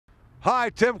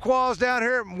Hi, Tim Qualls down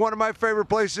here. One of my favorite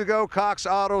places to go, Cox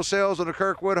Auto Sales on the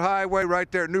Kirkwood Highway,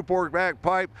 right there at Newport Back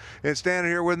Pipe. And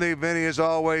standing here with me, Vinny, as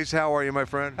always. How are you, my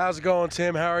friend? How's it going,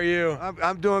 Tim? How are you?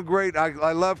 I'm doing great.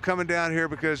 I love coming down here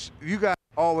because you guys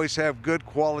always have good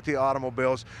quality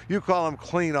automobiles. You call them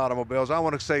clean automobiles. I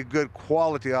want to say good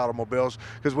quality automobiles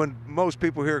because when most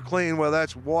people hear clean, well,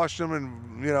 that's washing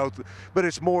them and, but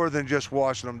it's more than just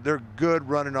washing them. They're good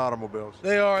running automobiles.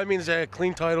 They are. I mean, they have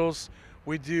clean titles.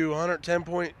 We do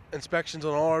 110-point inspections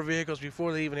on all our vehicles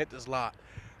before they even hit this lot.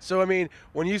 So, I mean,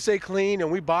 when you say clean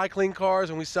and we buy clean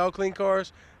cars and we sell clean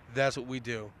cars, that's what we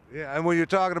do. Yeah, and when you're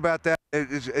talking about that,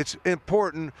 it's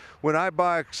important. When I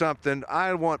buy something,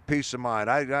 I want peace of mind.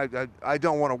 I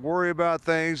don't want to worry about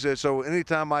things. So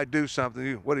anytime I do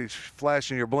something, what are you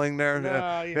flashing your bling there?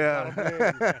 No,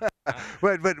 yeah.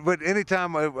 but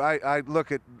anytime I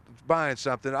look at buying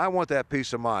something, I want that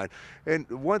peace of mind. And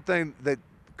one thing that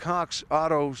Cox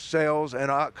Auto Sales and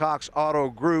Cox Auto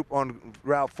Group on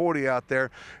Route 40 out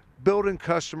there, building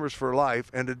customers for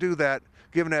life, and to do that,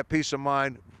 giving that peace of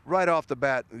mind right off the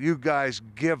bat, you guys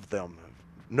give them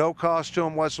no cost to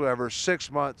them whatsoever,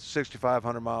 6 months,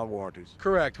 6,500-mile warranties.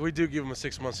 Correct. We do give them a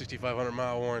 6-month,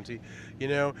 6,500-mile warranty,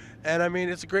 and I mean,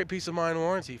 it's a great peace of mind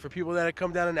warranty for people that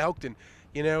come down in Elkton,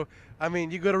 I mean,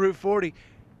 you go to Route 40,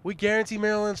 we guarantee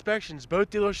Maryland inspections. Both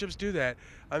dealerships do that.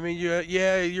 I mean,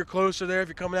 you're closer there if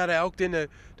you're coming out of Elkton to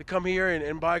come here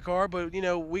and buy a car, but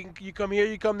you come here,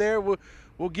 you come there, we'll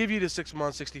give you the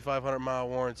 6-month, 6,500-mile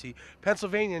warranty.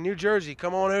 Pennsylvania, New Jersey,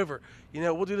 come on over.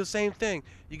 We'll do the same thing.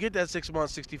 You get that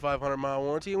 6-month, 6,500-mile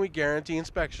warranty, and we guarantee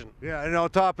inspection. Yeah, and on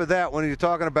top of that, when you're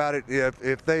talking about it,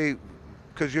 if they,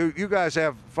 because you guys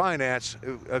have finance,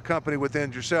 a company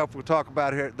within yourself. We'll talk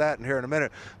about that in here in a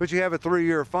minute. But you have a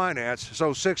 3-year finance,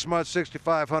 so 6 months,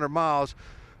 6,500 miles.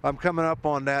 I'm coming up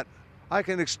on that. I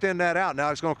can extend that out.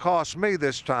 Now, it's going to cost me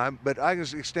this time, but I can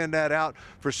extend that out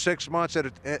for 6 months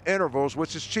at intervals,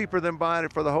 which is cheaper than buying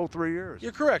it for the whole 3 years.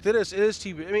 You're correct. It is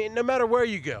cheaper. I mean, no matter where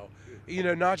you go,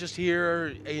 not just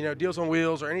here, Deals on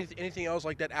Wheels or anything else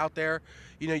like that out there,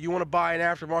 you want to buy an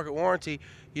aftermarket warranty,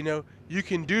 you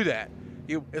can do that.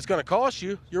 It's going to cost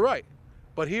you, you're right.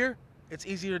 But here, it's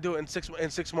easier to do it in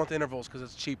 6-month intervals because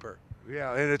it's cheaper.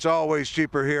 Yeah, and it's always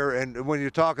cheaper here. And when you're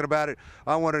talking about it,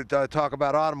 I want to talk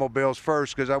about automobiles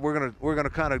first because we're gonna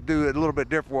kind of do it a little bit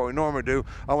different what we normally do.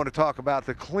 I want to talk about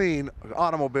the clean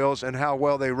automobiles and how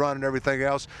well they run and everything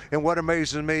else. And what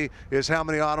amazes me is how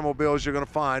many automobiles you're going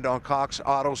to find on Cox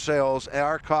Auto Sales,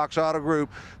 our Cox Auto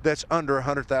Group, that's under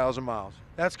 100,000 miles.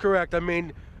 That's correct. I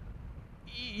mean,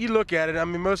 you look at it, I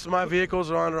mean, most of my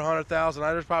vehicles are under 100,000.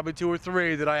 There's probably 2 or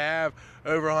 3 that I have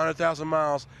over 100,000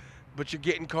 miles. But you're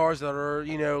getting cars that are,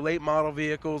 late model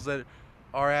vehicles that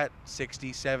are at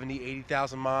 60, 70,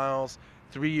 80,000 miles,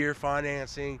 3-year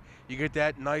financing. You get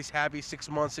that nice, happy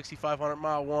 6-month,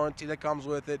 6,500-mile warranty that comes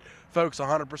with it. Folks,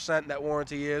 100% that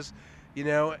warranty is.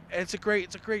 It's a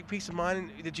great peace of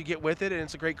mind that you get with it, and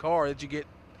it's a great car that you get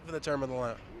for the term of the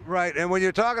loan. Right, and when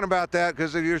you're talking about that,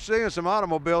 because you're seeing some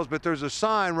automobiles, but there's a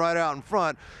sign right out in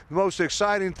front. The most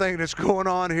exciting thing that's going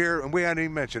on here, and we haven't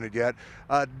even mentioned it yet,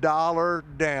 $1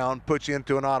 down puts you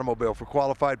into an automobile for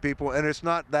qualified people, and it's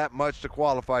not that much to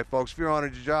qualify, folks. If you're on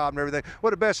a job and everything, well,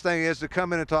 the best thing is to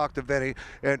come in and talk to Vinny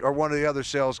or one of the other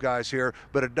sales guys here,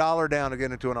 but $1 down to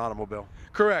get into an automobile.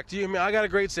 Correct. I got a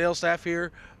great sales staff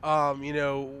here.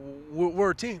 We're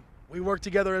a team. We work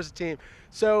together as a team.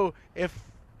 So if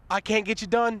I can't get you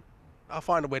done, I'll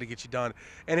find a way to get you done.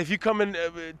 And if you come in,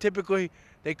 typically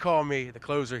they call me the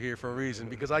closer here for a reason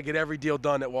because I get every deal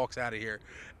done that walks out of here.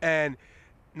 And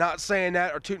not saying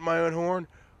that or tooting my own horn,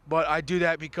 but I do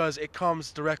that because it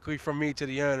comes directly from me to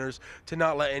the owners to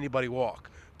not let anybody walk,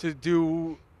 to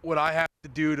do what I have to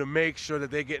do to make sure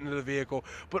that they get into the vehicle,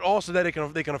 but also that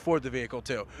they can afford the vehicle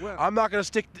too. Well, I'm not going to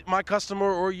stick my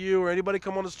customer or you or anybody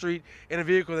come on the street in a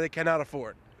vehicle that they cannot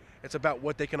afford. It's about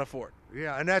what they can afford.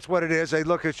 Yeah, and that's what it is. They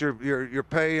look at your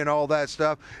pay and all that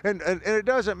stuff. And it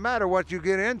doesn't matter what you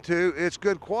get into. It's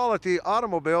good quality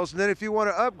automobiles. And then if you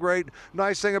want to upgrade,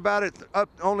 nice thing about it,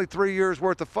 only 3 years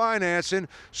worth of financing.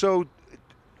 So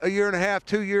a year and a half,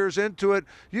 2 years into it,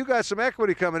 you got some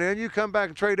equity coming in. You come back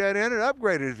and trade that in and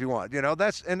upgrade it if you want.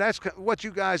 That's what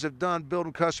you guys have done,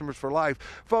 building customers for life.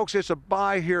 Folks, it's a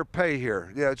buy here, pay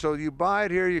here. Yeah, so you buy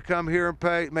it here, you come here and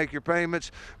pay, make your payments.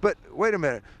 But wait a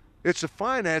minute. It's a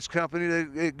finance company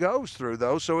that it goes through,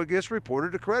 though, so it gets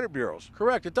reported to credit bureaus.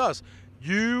 Correct, it does.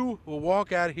 You will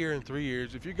walk out here in 3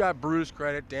 years. If you got bruised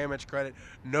credit, damaged credit,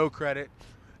 no credit,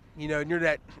 and you're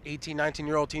that 18,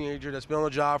 19-year-old teenager that's been on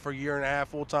the job for a year and a half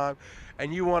full time,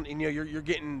 and you're going to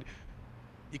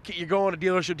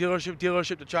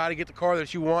dealership to try to get the car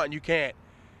that you want, and you can't.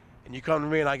 and you come to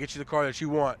me and I get you the car that you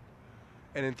want,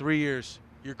 and in 3 years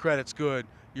your credit's good,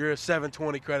 you're a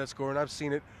 720 credit score, and I've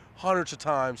seen it hundreds of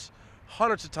times,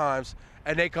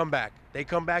 and they come back. They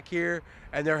come back here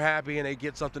and they're happy and they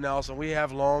get something else, and we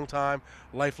have long time,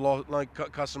 lifelong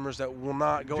customers that will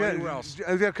not go anywhere else.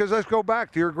 Yeah, because let's go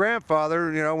back to your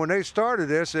grandfather. You know, when they started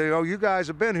this, you guys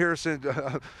have been here since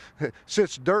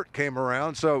since dirt came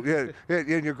around. So yeah,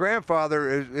 and your grandfather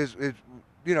is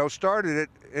started it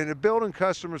and building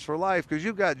customers for life, because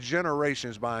you've got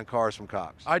generations buying cars from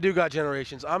Cox. I do got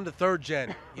generations. I'm the third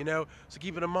gen, so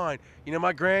keep it in mind.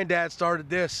 My granddad started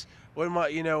this with my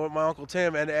Uncle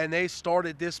Tim, and they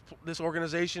started this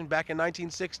organization back in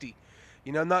 1960.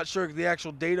 I'm not sure the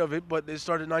actual date of it, but they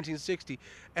started in 1960,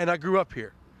 and I grew up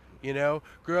here.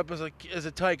 Grew up as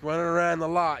a tyke running around the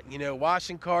lot,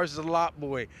 washing cars as a lot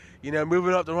boy,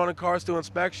 moving up to running cars through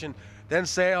inspection, then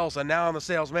sales, and now I'm the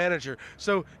sales manager.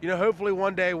 So, hopefully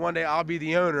one day I'll be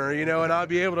the owner, and I'll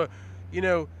be able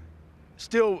to,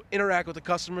 still interact with the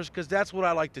customers, because that's what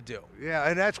I like to do. Yeah,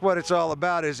 and that's what it's all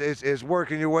about, is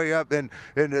working your way up. And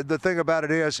the thing about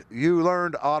it is, you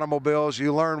learned automobiles,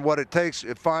 you learned what it takes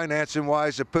financing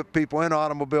wise to put people in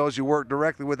automobiles. You work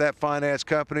directly with that finance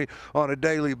company on a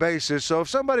daily basis. So if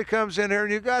somebody comes in here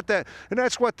and you got that, and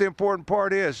that's what the important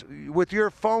part is, with your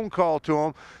phone call to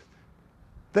them,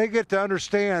 they get to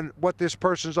understand what this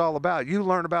person's all about. You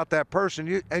learn about that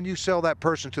person, and you sell that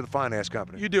person to the finance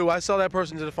company. You do. I sell that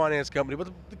person to the finance company,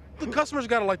 but the customer's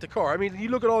got to like the car. I mean, you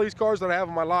look at all these cars that I have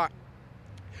on my lot.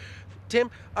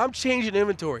 Tim, I'm changing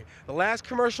inventory. The last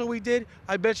commercial we did,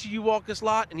 I bet you walk this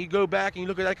lot and you go back and you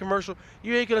look at that commercial,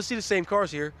 you ain't gonna see the same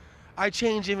cars here. I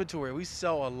change inventory. We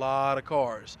sell a lot of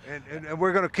cars. And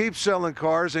we're going to keep selling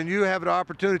cars, and you have an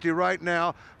opportunity right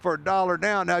now for $1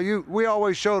 down. Now, we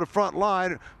always show the front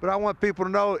line, but I want people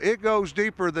to know it goes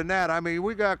deeper than that. I mean,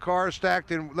 we got cars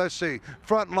stacked in, let's see,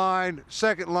 front line,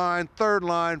 second line, third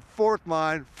line, fourth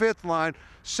line, fifth line,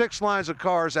 6 lines of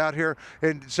cars out here,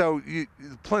 and so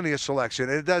plenty of selection.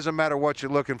 It doesn't matter what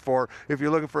you're looking for. If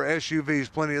you're looking for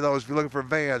SUVs, plenty of those. If you're looking for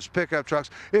vans, pickup trucks,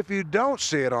 if you don't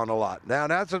see it on the lot. Now,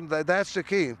 that's the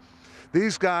key.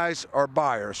 These guys are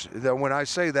buyers. When I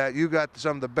say that, you got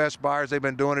some of the best buyers. They've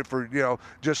been doing it for,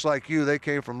 just like you. They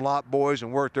came from lot boys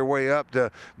and worked their way up to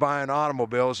buying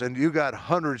automobiles. And you got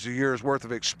hundreds of years worth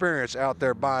of experience out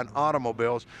there buying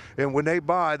automobiles. And when they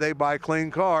buy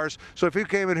clean cars. So if you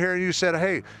came in here and you said,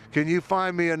 hey, can you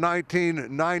find me a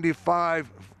 1995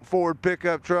 Ford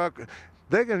pickup truck?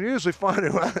 They can usually find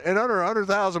it in under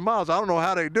 100,000 miles. I don't know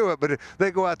how they do it, but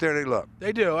they go out there and they look.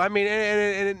 They do. I mean,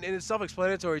 and it's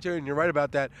self-explanatory too, and you're right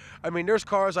about that. I mean, there's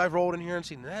cars I've rolled in here and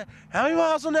seen that. How many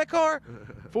miles on that car?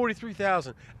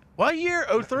 43,000. What year?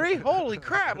 03? Holy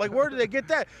crap. Like, where did they get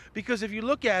that? Because if you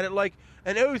look at it, like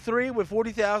an 03 with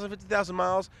 40,000, 50,000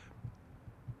 miles,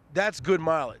 that's good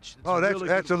mileage.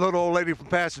 That's a little old lady from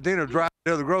Pasadena driving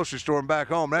to the grocery store and back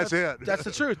home. That's it. That's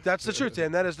the truth. That's the truth,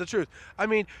 Dan. That is the truth. I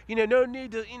mean, no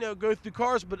need to, go through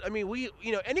cars, but I mean,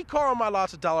 any car on my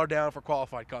lot's $1 down for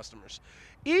qualified customers.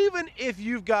 Even if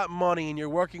you've got money and you're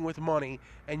working with money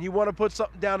and you want to put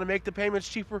something down to make the payments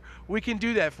cheaper, we can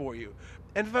do that for you.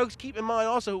 And folks, keep in mind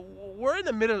also, we're in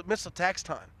the midst of tax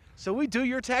time. So we do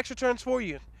your tax returns for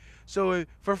you. So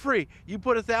for free, you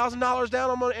put $1,000 down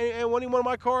on one of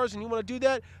my cars, and you want to do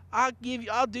that, I'll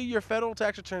do your federal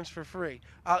tax returns for free.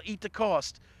 I'll eat the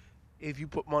cost if you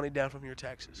put money down from your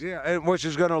taxes. Yeah, and which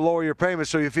is going to lower your payments.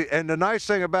 So and the nice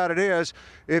thing about it is,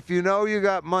 if you know you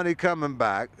got money coming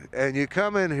back, and you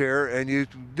come in here and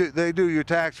they do your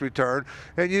tax return,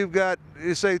 and you've got,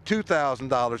 you say,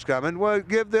 $2,000 coming, well,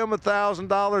 give them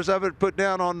 $1,000 of it put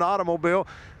down on the automobile.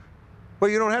 But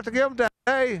you don't have to give them that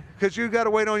day, because you got to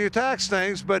wait on your tax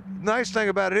things. But nice thing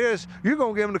about it is, you're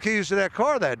going to give them the keys to that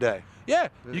car that day. Yeah,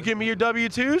 you give me your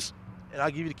W-2s, and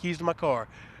I'll give you the keys to my car.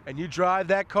 And you drive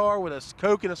that car with a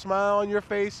Coke and a smile on your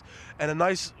face and a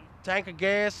nice tank of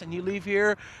gas, and you leave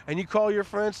here and you call your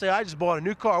friends, say, I just bought a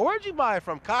new car. Where'd you buy it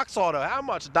from? Cox Auto. How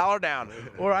much? $1 down.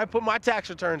 Or I put my tax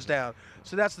returns down.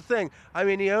 So that's the thing. I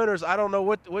mean, the owners, I don't know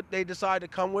what they decide to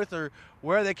come with or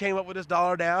where they came up with this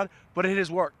 $1 down, but it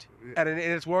has worked. And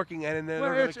it's working. And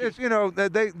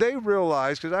they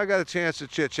realize, because I got a chance to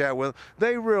chit-chat with them,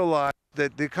 they realize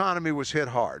that the economy was hit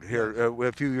hard here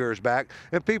a few years back,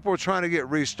 and people were trying to get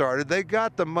restarted. They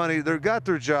got the money, they got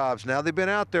their jobs now. They've been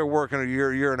out there working a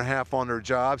year and a half on their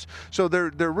jobs, so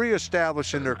they're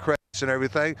reestablishing their credits and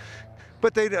everything.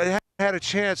 But they haven't had a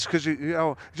chance, because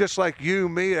just like you,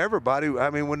 me, everybody. I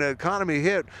mean, when the economy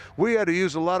hit, we had to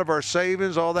use a lot of our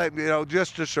savings, all that,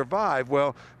 just to survive.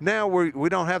 Well, now we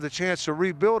don't have the chance to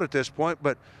rebuild at this point,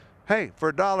 but. Hey,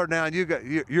 for $1 down,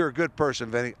 you're a good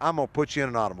person, Vinny. I'm gonna put you in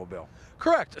an automobile.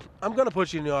 Correct. I'm going to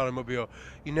put you in the automobile.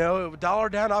 You know, dollar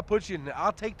down, I'll put you in.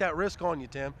 I'll take that risk on you,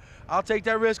 Tim. I'll take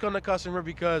that risk on the customer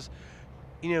because,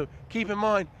 you know, keep in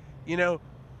mind, you know,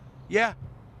 yeah,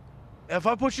 if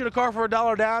I put you in a car for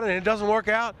 $1 down and it doesn't work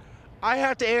out, I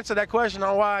have to answer that question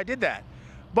on why I did that.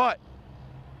 But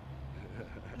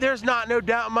there's no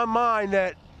doubt in my mind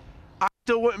that I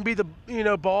still wouldn't be the, you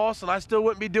know, boss, and I still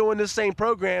wouldn't be doing this same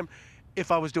program if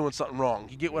I was doing something wrong.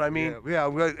 You get what I mean?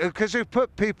 Yeah, because you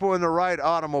put people in the right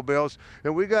automobiles,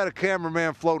 and we got a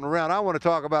cameraman floating around. I want to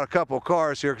talk about a couple of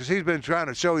cars here because he's been trying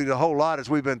to show you the whole lot as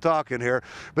we've been talking here.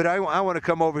 But I want to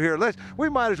come over here. We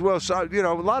might as well, you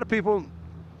know, a lot of people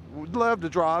would love to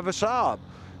drive a Saab.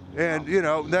 And, you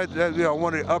know, that you know,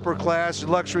 one of the upper class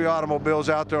luxury automobiles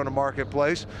out there on the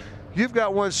marketplace. You've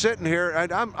got one sitting here,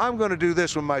 and I'm going to do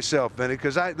this one myself, Vinny,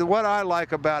 because what I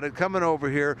like about it, coming over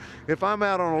here, if I'm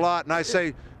out on a lot and I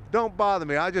say, don't bother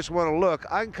me, I just want to look,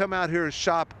 I can come out here and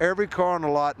shop every car on the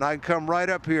lot, and I can come right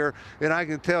up here, and I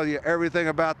can tell you everything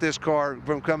about this car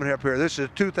from coming up here. This is a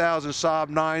 2000 Saab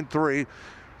 9.3.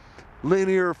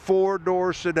 Linear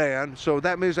 4-door sedan, so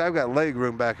that means I've got leg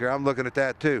room back here. I'm looking at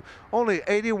that too. Only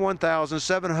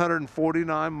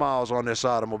 81,749 miles on this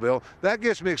automobile. That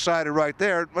gets me excited right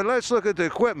there. But let's look at the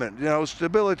equipment. You know,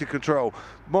 stability control,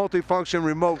 multifunction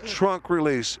remote trunk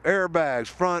release, airbags,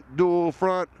 front, dual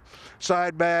front,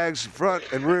 side bags, front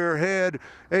and rear head,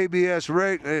 ABS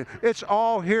brake. It's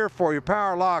all here for you.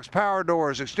 Power locks, power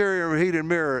doors, exterior heated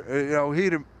mirror, you know,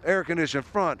 heated air conditioning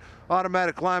front,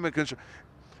 automatic climate control.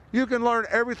 You can learn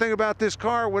everything about this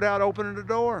car without opening the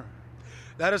door.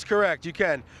 That is correct. You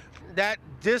can.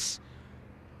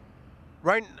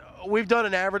 We've done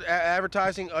an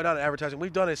advertising. Not an advertising.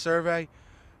 We've done a survey.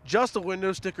 Just the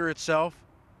window sticker itself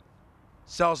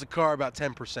sells the car about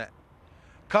 10%.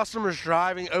 Customers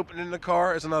driving, opening the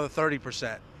car is another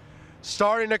 30%.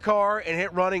 Starting the car and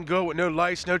hit running good with no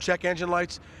lights, no check engine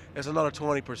lights is another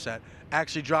 20%.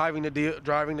 Actually driving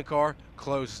the car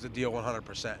closes the deal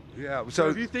 100%. Yeah. So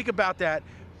if you think about that,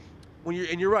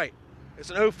 and you're right,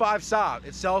 it's an 05 Saab.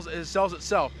 It sells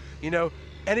itself. You know,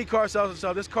 any car sells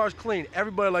itself. This car's clean.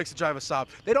 Everybody likes to drive a Saab.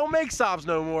 They don't make Saabs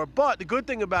no more, but the good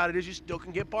thing about it is you still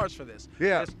can get parts for this.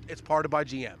 Yeah. It's parted by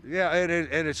GM. Yeah, and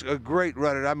it's a great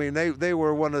runner. I mean, they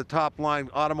were one of the top line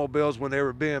automobiles when they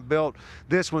were being built.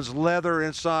 This one's leather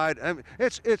inside. I mean,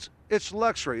 it's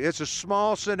luxury. It's a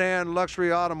small sedan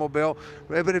luxury automobile.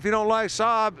 But if you don't like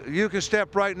Saab, you can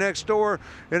step right next door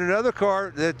in another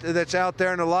car that's out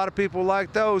there, and a lot of people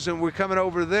like those. And we're coming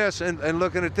over to this and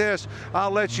looking at this.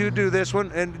 I'll let you do this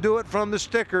one and do it from the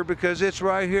sticker because it's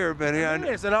right here, Benny.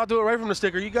 Yes, and I'll do it right from the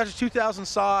sticker. You got your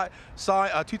 2007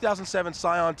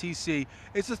 Scion TC.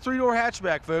 It's a 3-door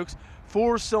hatchback, folks.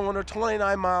 4-cylinder,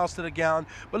 29 miles to the gallon.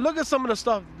 But look at some of the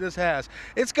stuff this has.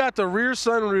 It's got the rear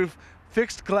sunroof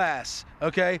fixed glass,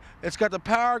 okay? It's got the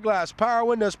power glass, power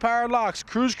windows, power locks,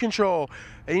 cruise control.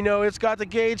 And, you know, it's got the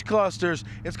gauge clusters.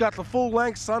 It's got the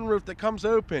full-length sunroof that comes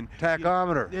open.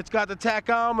 Tachometer. It's got the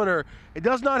tachometer. It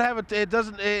does not have it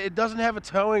doesn't have a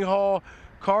towing haul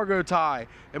cargo tie.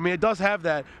 I mean, it does have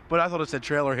that, but I thought it said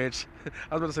trailer hitch.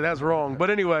 I was going to say that's wrong. But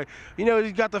anyway, you know,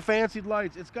 it's got the fancy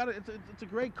lights. It's a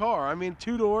great car. I mean,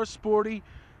 2-door, sporty.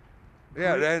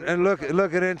 Yeah, and look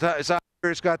at inside.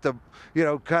 It's got the, you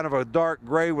know, kind of a dark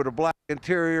gray with a black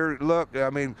interior look. I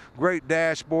mean, great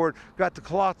dashboard. Got the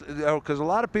cloth, because a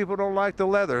lot of people don't like the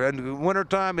leather. And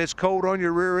wintertime, it's cold on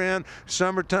your rear end.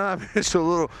 Summertime, it's a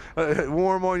little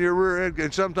warm on your rear end,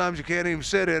 and sometimes you can't even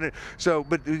sit in it. So,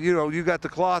 but, you know, you got the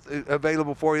cloth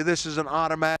available for you. This is an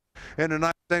automatic. And the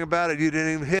nice thing about it, you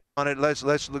didn't even hit on it.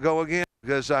 Let's go again,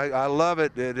 because I love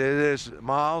it. It is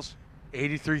miles.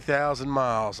 83,000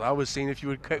 miles. I was seeing if you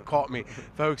would caught me.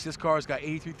 Folks, this car's got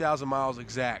 83,000 miles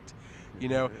exact, you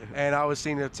know, and I was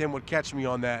seeing if Tim would catch me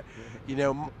on that. You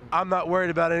know, I'm not worried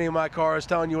about any of my cars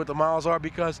telling you what the miles are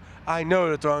because I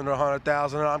know that they're under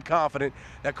 100,000, and I'm confident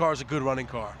that car's a good running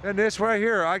car. And this right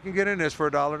here, I can get in this for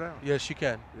 $1 down. Yes, you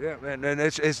can. Yeah, and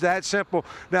it's that simple.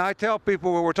 Now, I tell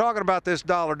people when we're talking about this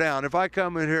 $1 down, if I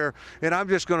come in here and I'm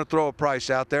just going to throw a price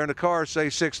out there and the car say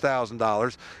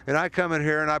 $6,000, and I come in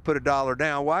here and I put $1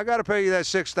 down, well, I got to pay you that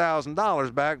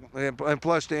 $6,000 back and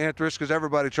plus the interest, because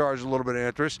everybody charges a little bit of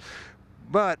interest.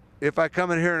 But if I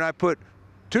come in here and I put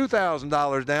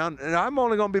 $2,000 down, and I'm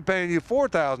only going to be paying you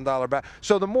 $4,000 back.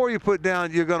 So the more you put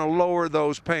down, you're going to lower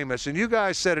those payments. And you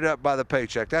guys set it up by the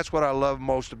paycheck. That's what I love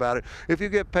most about it. If you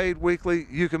get paid weekly,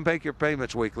 you can make your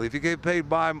payments weekly. If you get paid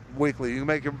bi-weekly, you can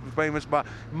make your payments by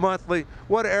monthly.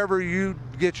 Whatever you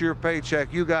get your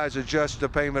paycheck, you guys adjust the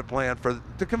payment plan for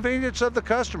the convenience of the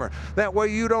customer. That way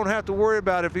you don't have to worry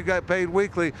about if you got paid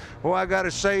weekly, well, I got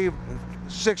to save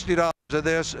 $60 of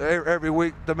this every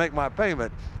week to make my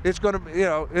payment. It's going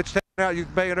to, it's taken out. You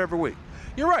can pay it every week.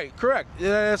 You're right, correct.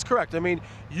 Yeah, that's correct. I mean,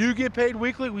 you get paid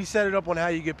weekly. We set it up on how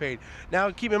you get paid. Now,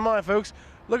 keep in mind, folks,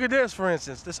 look at this, for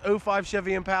instance, this 05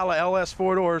 Chevy Impala LS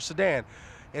four-door sedan.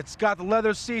 It's got the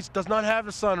leather seats, does not have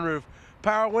the sunroof.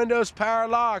 Power windows, power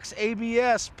locks,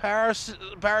 ABS, power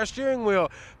steering wheel,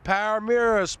 power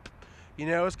mirrors.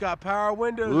 It's got power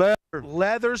windows,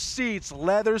 leather seats,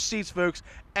 folks.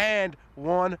 And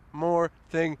one more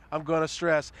thing I'm going to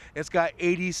stress. It's got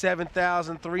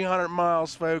 87,300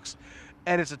 miles, folks.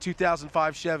 And it's a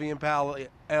 2005 Chevy Impala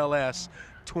LS,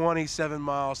 27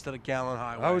 miles to the gallon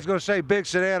highway. I was going to say big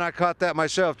sedan. I caught that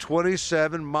myself,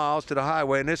 27 miles to the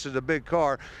highway, and this is a big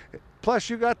car.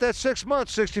 Plus, you got that 6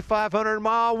 months,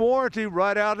 6,500-mile warranty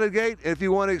right out of the gate. If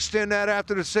you want to extend that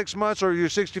after the 6 months or your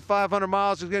 6,500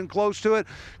 miles is getting close to it,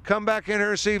 come back in here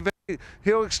and see Vinny.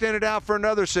 He'll extend it out for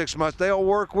another 6 months. They'll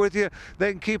work with you.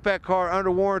 They can keep that car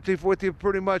under warranty with you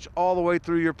pretty much all the way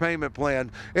through your payment plan.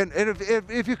 And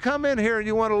if you come in here and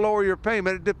you want to lower your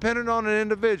payment, depending on an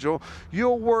individual,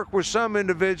 you'll work with some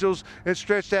individuals and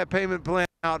stretch that payment plan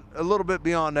out a little bit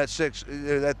beyond that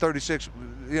 36,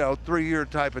 3-year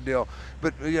type of deal.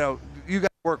 But you got to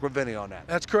work with Vinny on that.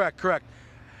 That's correct.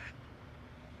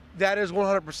 That is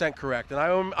 100% correct. And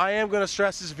I am going to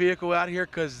stress this vehicle out here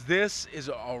because this is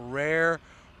a rare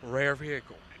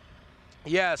vehicle.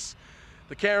 Yes,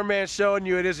 the cameraman's showing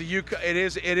you it is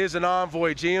an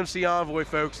Envoy, GMC Envoy,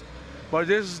 folks. But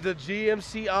this is the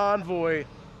GMC Envoy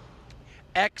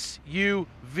XUV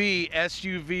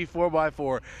SUV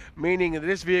 4x4, meaning that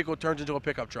this vehicle turns into a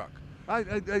pickup truck.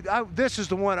 This is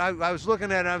the one I was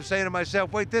looking at, and I'm saying to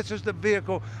myself, wait, this is the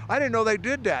vehicle. I didn't know they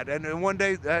did that. And one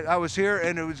day I was here,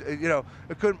 and it was,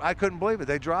 I couldn't believe it.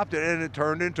 They dropped it, and it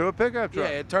turned into a pickup truck.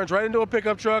 Yeah, it turns right into a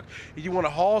pickup truck. If you want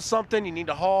to haul something, you need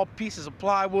to haul pieces of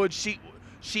plywood,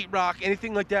 sheetrock,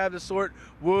 anything like that of the sort,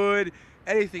 wood,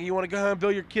 anything. You want to go home and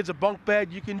build your kids a bunk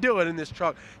bed, you can do it in this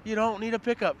truck. You don't need a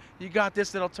pickup. You got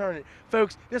this that'll turn it.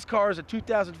 Folks, this car is a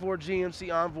 2004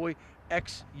 GMC Envoy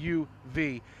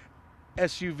XUV.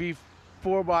 SUV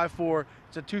 4x4.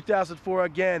 It's a 2004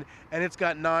 again, and it's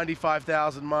got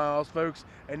 95,000 miles, folks.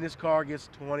 And this car gets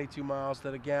 22 miles to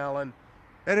the gallon.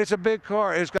 And it's a big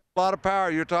car. It's got a lot of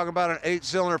power. You're talking about an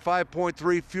 8-cylinder,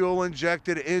 5.3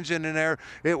 fuel-injected engine in there.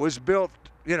 It was built,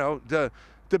 to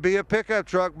be a pickup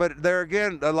truck, but there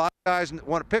again, a lot of guys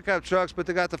want pickup trucks, but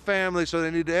they got the family, so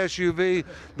they need the SUV.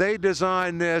 They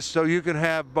designed this so you can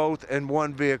have both in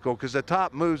one vehicle because the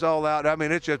top moves all out. I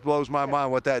mean, it just blows my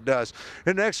mind what that does.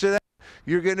 And next to that,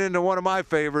 you're getting into one of my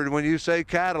favorite. When you say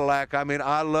Cadillac, I mean,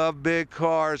 I love big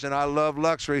cars and I love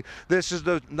luxury. This is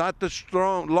not the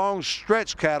strong, long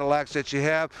stretch Cadillacs that you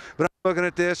have, but I'm looking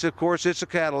at this. Of course, it's a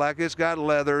Cadillac. It's got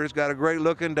leather. It's got a great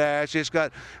looking dash. It's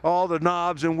got all the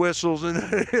knobs and whistles, and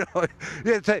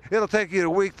it'll take you a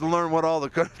week to learn what all the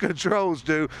controls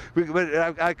do.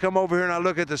 But I come over here and I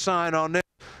look at the sign on this,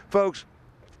 folks.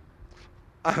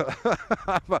 I'm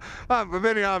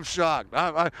shocked.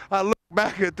 I look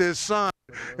back at this sign,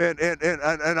 and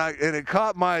it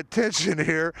caught my attention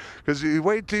here because you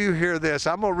wait till you hear this.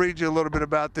 I'm gonna read you a little bit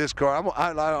about this car. I'm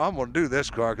gonna do this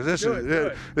car because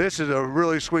this is a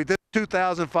really sweet. This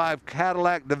 2005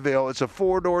 Cadillac DeVille. It's a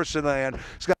 4-door sedan.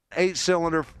 It's got an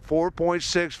 8-cylinder,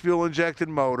 4.6 fuel-injected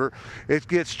motor. It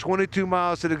gets 22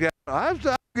 miles to the gallon. I'm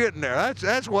getting there.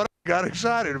 That's what I got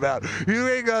excited about. You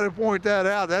ain't got to point that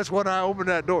out. That's when I opened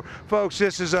that door. Folks,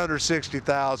 this is under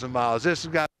 60,000 miles. This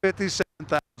has got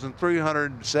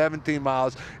 57,317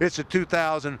 miles. It's a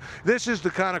 2000. This is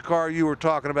the kind of car you were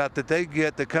talking about that they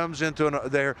get that comes into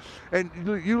there. And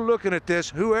you looking at this,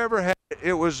 whoever had it,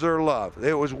 it was their love.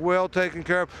 It was well taken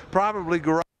care of. Probably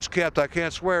garage kept. I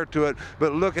can't swear to it,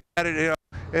 but looking at it,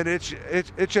 and it's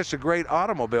just a great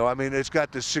automobile. I mean, it's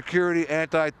got the security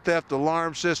anti-theft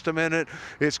alarm system in it.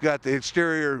 It's got the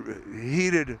exterior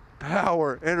heated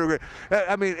power integrated.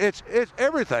 I mean, it's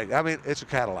everything. I mean, it's a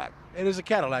Cadillac. It is a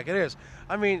Cadillac. It is.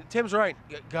 I mean, Tim's right,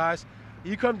 guys.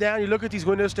 You come down, you look at these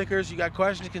window stickers, you got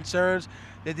questions, concerns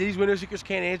that these window stickers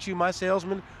can't answer you. My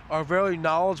salesmen are very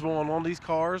knowledgeable on these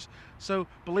cars, so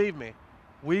believe me,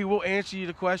 we will answer you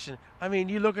the question. I mean,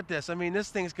 you look at this. I mean, this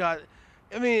thing's got.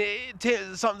 I mean,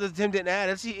 something that Tim didn't add.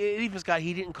 It even's got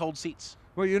heated and cold seats.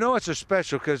 Well, it's a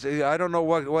special because I don't know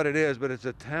what it is, but it's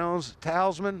a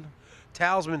Talisman's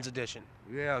edition.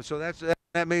 Yeah, so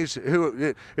that means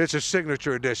it's a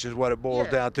signature edition is what it boils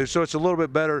down to. So it's a little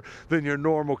bit better than your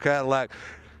normal Cadillac.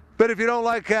 But if you don't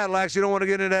like Cadillacs, you don't want to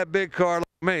get in that big car like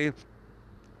me,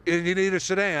 and you need a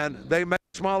sedan, they make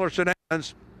smaller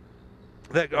sedans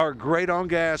that are great on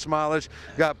gas mileage,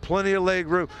 got plenty of leg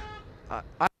room.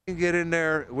 I can get in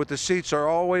there with the seats are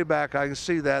all the way back. I can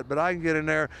see that, but I can get in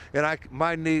there and I'm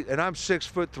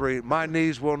 6'3". My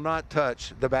knees will not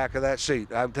touch the back of that seat.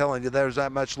 I'm telling you, there's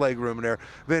that much leg room in there.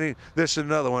 Vinny, this is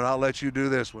another one. I'll let you do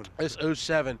this one. This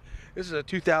 07. This is a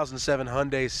 2007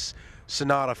 Hyundai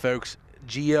Sonata, folks.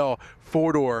 GL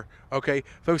 4-door. Okay,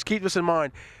 folks, keep this in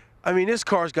mind. I mean, this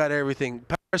car's got everything: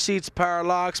 power seats, power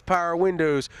locks, power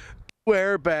windows,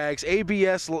 airbags,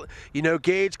 ABS,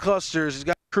 gauge clusters. It's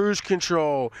got cruise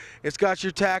control. It's got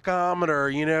your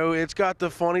tachometer. It's got the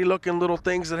funny looking little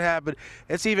things that happen.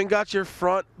 It's even got your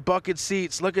front bucket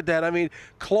seats. Look at that. I mean,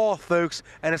 cloth, folks,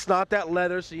 and it's not that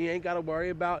leather, so you ain't got to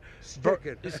worry about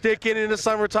sticking in the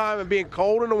summertime and being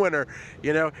cold in the winter.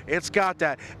 It's got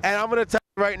that. And I'm going to tell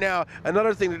you right now,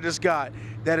 another thing that it's got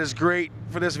that is great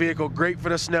for this vehicle, great for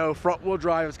the snow, front wheel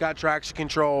drive. It's got traction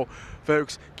control.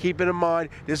 Folks, keep it in mind,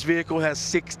 this vehicle has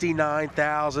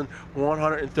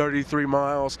 69,133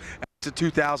 miles. It's a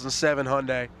 2007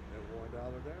 Hyundai.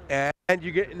 And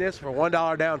you're getting this for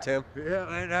 $1 down, Tim.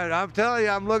 Yeah, and I'm telling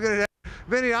you, I'm looking at that.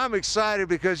 Vinny, I'm excited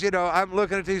because, I'm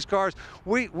looking at these cars.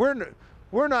 We're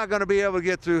not going to be able to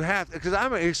get through half, because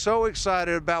I'm so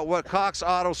excited about what Cox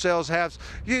Auto Sales has.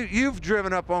 You've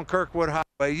driven up on Kirkwood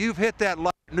Highway. You've hit that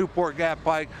light, Newport Gap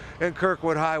Pike and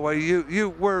Kirkwood Highway.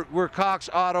 Where Cox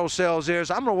Auto Sales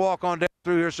is. I'm going to walk on down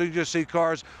through here so you just see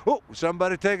cars. Oh,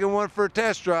 somebody taking one for a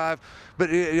test drive. But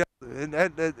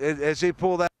as he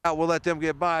pull that out, we'll let them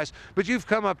get by us. But you've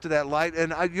come up to that light,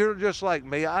 and you're just like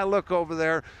me. I look over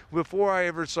there before I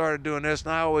ever started doing this,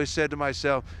 and I always said to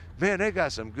myself, man, they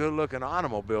got some good-looking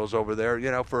automobiles over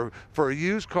there, for a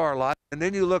used car lot. And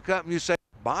then you look up and you say,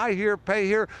 buy here, pay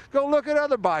here. Go look at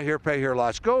other buy here, pay here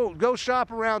lots. Go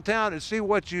shop around town and see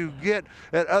what you get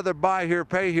at other buy here,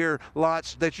 pay here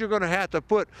lots that you're going to have to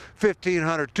put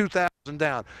 $1,500, $2,000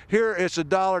 down. Here it's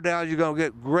 $1 down. You're going to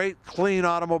get great, clean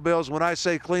automobiles. When I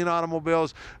say clean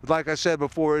automobiles, like I said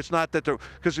before, it's not that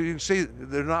because you can see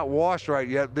they're not washed right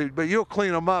yet, but you'll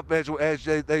clean them up as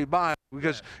they buy.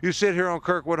 Because you sit here on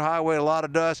Kirkwood Highway, a lot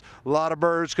of dust, a lot of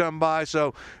birds come by.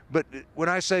 But when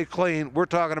I say clean, we're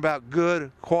talking about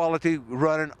good quality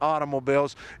running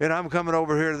automobiles. And I'm coming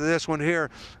over here to this one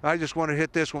here. I just want to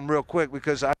hit this one real quick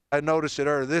because I noticed it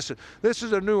earlier. This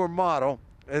is a newer model.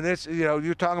 And this,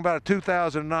 you're talking about a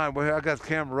 2009. Well, I got the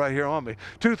camera right here on me.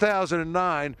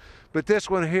 2009. But this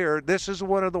one here, this is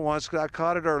one of the ones, I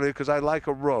caught it earlier because I like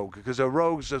a Rogue. Because a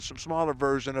Rogue's a smaller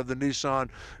version of the Nissan,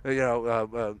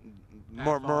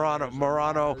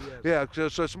 Murano. Yeah,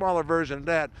 so a smaller version of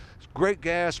that. Great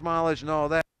gas mileage and all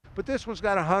that. But this one's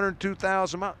got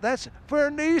 102,000 miles. That's for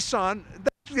a Nissan.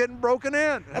 That's getting broken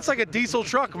in. That's like a diesel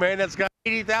truck, man. That's got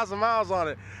 80,000 miles on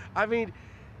it. I mean,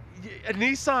 a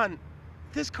Nissan.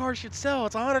 This car should sell.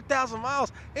 It's 100,000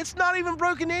 miles. It's not even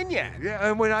broken in yet. Yeah,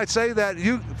 and when I say that,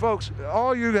 you folks,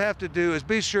 all you have to do is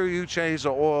be sure you change the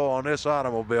oil on this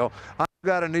automobile. I've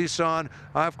got a Nissan.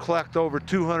 I've clocked over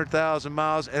 200,000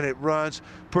 miles, and it runs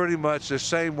pretty much the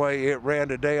same way it ran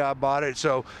the day I bought it.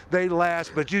 So they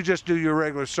last, but you just do your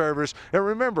regular service. And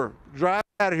remember, drive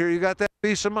out of here, you got that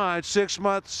peace of mind. 6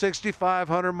 months,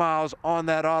 6,500 miles on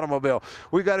that automobile.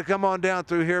 We got to come on down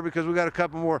through here because we got a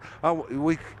couple more.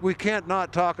 We can't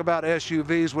not talk about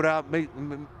SUVs without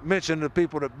mentioning the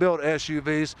people that built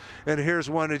SUVs. And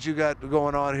here's one that you got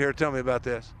going on here. Tell me about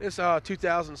this. This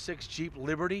 2006 Jeep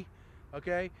Liberty.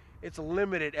 Okay, it's a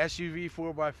limited SUV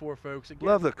 4x4, folks. Again,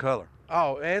 love the color.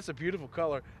 Oh, and it's a beautiful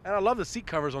color, and I love the seat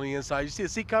covers on the inside. You see the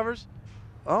seat covers?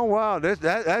 Oh wow,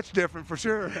 that's different for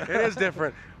sure. It is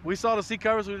different. We saw the seat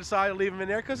covers. We decided to leave them in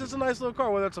there because it's a nice little car,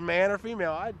 whether it's a man or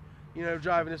female. I'd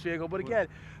drive in this vehicle. But again,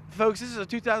 folks, this is a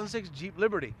 2006 Jeep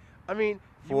Liberty. I mean,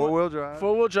 four-wheel drive.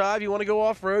 Four-wheel drive. You want to go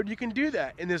off-road, you can do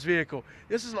that in this vehicle.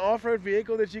 This is an off-road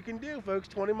vehicle that you can do, folks,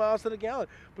 20 miles to the gallon.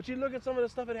 But you look at some of the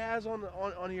stuff it has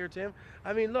on here, Tim.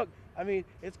 I mean, look. I mean,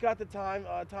 it's got the time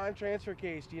transfer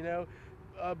case,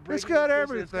 it's got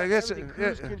everything. It's got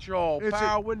cruise control,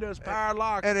 power windows, power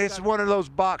locks. And it's one of those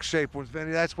box-shaped ones,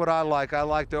 Vinny. That's what I like. I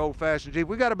like the old-fashioned Jeep.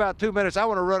 We got about 2 minutes. I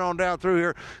want to run on down through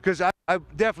here because I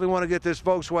definitely want to get this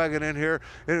Volkswagen in here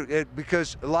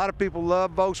because a lot of people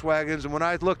love Volkswagens. And when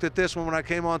I looked at this one when I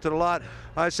came onto the lot,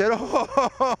 I said,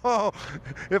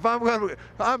 if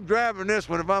I'm driving this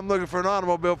one. If I'm looking for an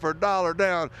automobile for $1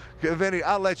 down, Vinny,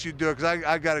 I'll let you do it because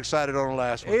I got excited on the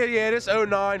last one. Yeah, this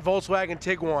 09 Volkswagen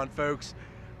Tiguan, folks.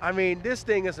 I mean, this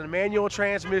thing is a manual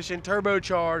transmission,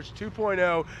 turbocharged,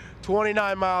 2.0,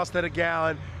 29 miles to the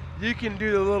gallon. You can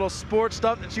do the little sport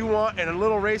stuff that you want in a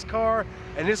little race car,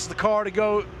 and this is the car to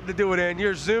do it in.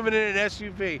 You're zooming in an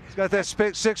SUV. It's got that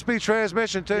 6-speed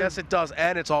transmission too. Yes, it does,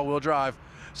 and it's all-wheel drive.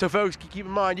 So, folks, keep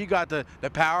in mind, you got the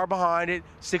power behind it,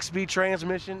 6-speed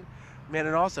transmission, man,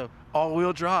 and also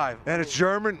all-wheel drive. And it's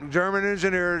German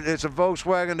engineered. It's a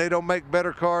Volkswagen. They don't make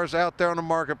better cars out there on the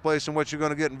marketplace than what you're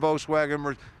going to get in Volkswagen.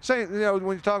 When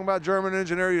you're talking about German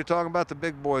engineer, you're talking about the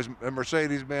big boys,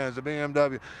 Mercedes-Benz, the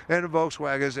BMW, and the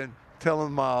Volkswagens. And tell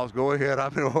them miles. Go ahead.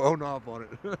 I'm going to own off on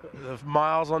it. The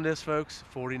miles on this, folks,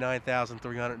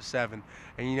 49,307.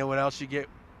 And you know what else you get?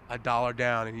 $1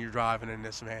 down, and you're driving in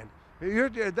this, man.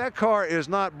 That car is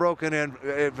not broken in,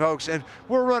 folks, and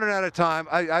we're running out of time.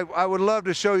 I would love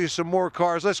to show you some more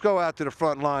cars. Let's go out to the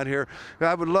front line here.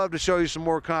 I would love to show you some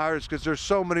more cars because there's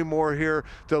so many more here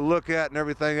to look at and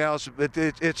everything else.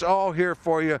 It's all here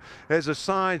for you. As the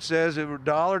sign says,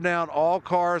 $1 down, all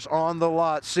cars on the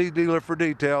lot. See dealer for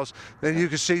details. Then you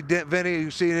can see Vinny, you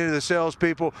can see any of the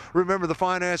salespeople. Remember, the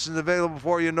financing is available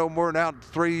for you no more than out in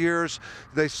 3 years.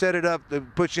 They set it up to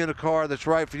put you in a car that's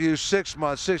right for you. 6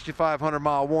 months,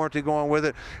 500-mile warranty going with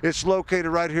it. It's located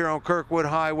right here on Kirkwood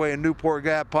Highway in Newport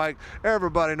Gap Pike.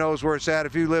 Everybody knows where it's at.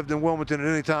 If you lived in Wilmington at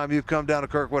any time, you've come down to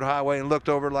Kirkwood Highway and looked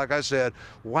over, like I said,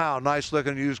 wow, nice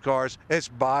looking used cars. It's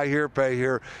buy here, pay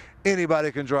here.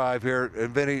 Anybody can drive here.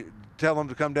 And Vinny, tell them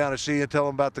to come down and see you and tell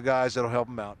them about the guys that'll help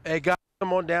them out. Hey, guys,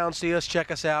 come on down, see us,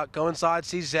 check us out. Go inside,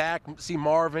 see Zach, see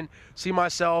Marvin, see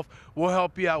myself. We'll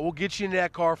help you out. We'll get you in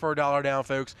that car for $1 down,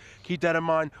 folks. Keep that in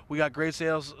mind. We got great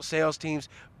sales teams.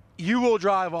 You will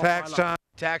drive off tax my time. lot.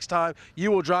 Tax time. You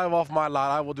will drive off my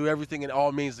lot. I will do everything in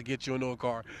all means to get you into a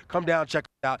car. Come down, check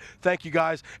it out. Thank you,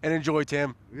 guys, and enjoy,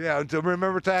 Tim. Yeah, and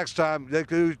remember tax time. They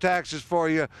do taxes for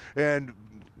you, and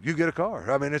you get a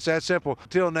car. I mean, it's that simple.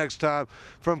 Till next time,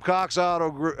 from Cox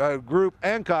Auto Group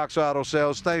and Cox Auto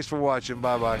Sales, thanks for watching.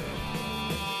 Bye-bye.